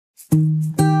There's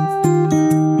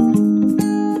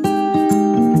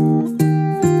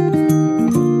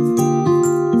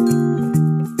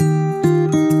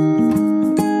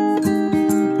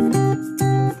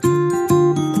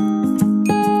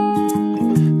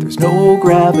no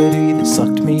gravity that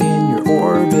sucked me in your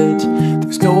orbit.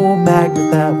 There's no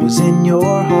magnet that was in your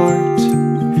heart.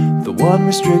 The one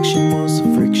restriction was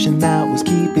the friction that was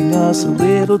keeping us a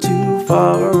little too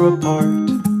far apart.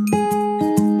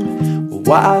 Well,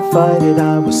 why fight it?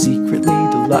 I was secretly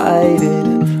delighted.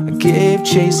 I gave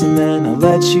chase and then I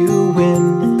let you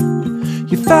win.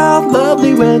 You felt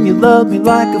lovely when you loved me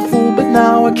like a fool, but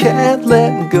now I can't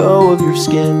let go of your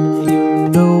skin. You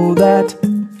know that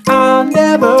I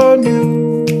never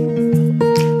knew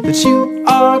that you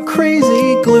are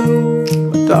crazy glue,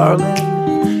 my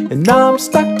darling. And I'm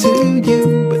stuck to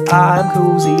you, but I'm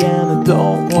cozy and I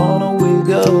don't wanna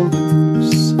wiggle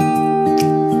loose.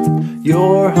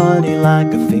 You're honey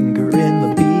like a finger in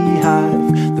the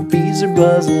beehive. The bees are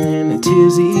buzzing in a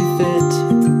tizzy fit,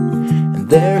 and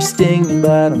they're stinging,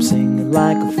 but I'm singing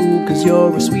like a fool, 'cause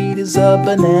you're as sweet as a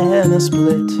banana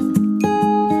split.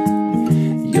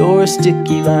 You're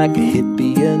sticky like a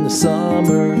hippie in the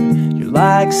summer. You're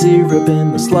like syrup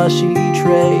in the slushy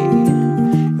tray.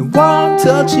 And one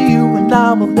touch of you and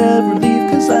I will never leave,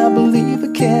 'cause I believe I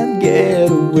can't get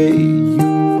away.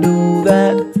 You know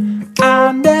that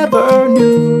I never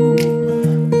knew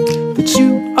that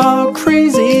you are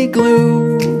crazy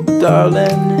glue,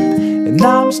 darling. And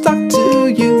I'm stuck to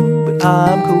you, but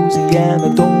I'm cozy and I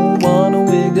don't wanna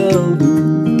wiggle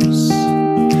loose.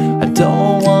 I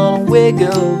don't wanna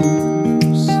wiggle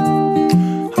loose.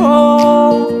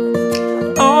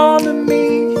 Hold on to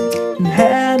me, and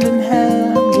hand in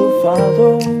hand we'll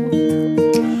follow.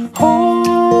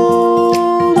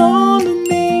 Hold on to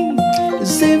me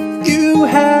as if you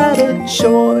had a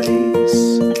choice.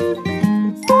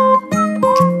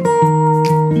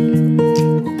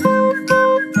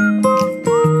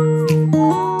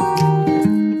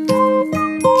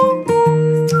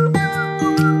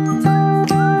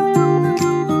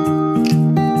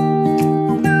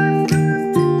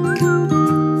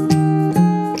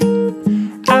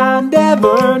 I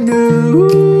never knew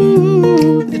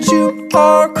that you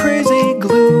are crazy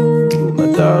glue, my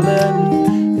darling.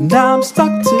 And I'm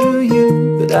stuck to you,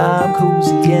 but I'm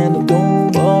cozy and I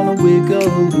don't wanna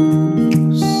wiggle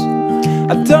loose.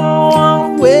 I don't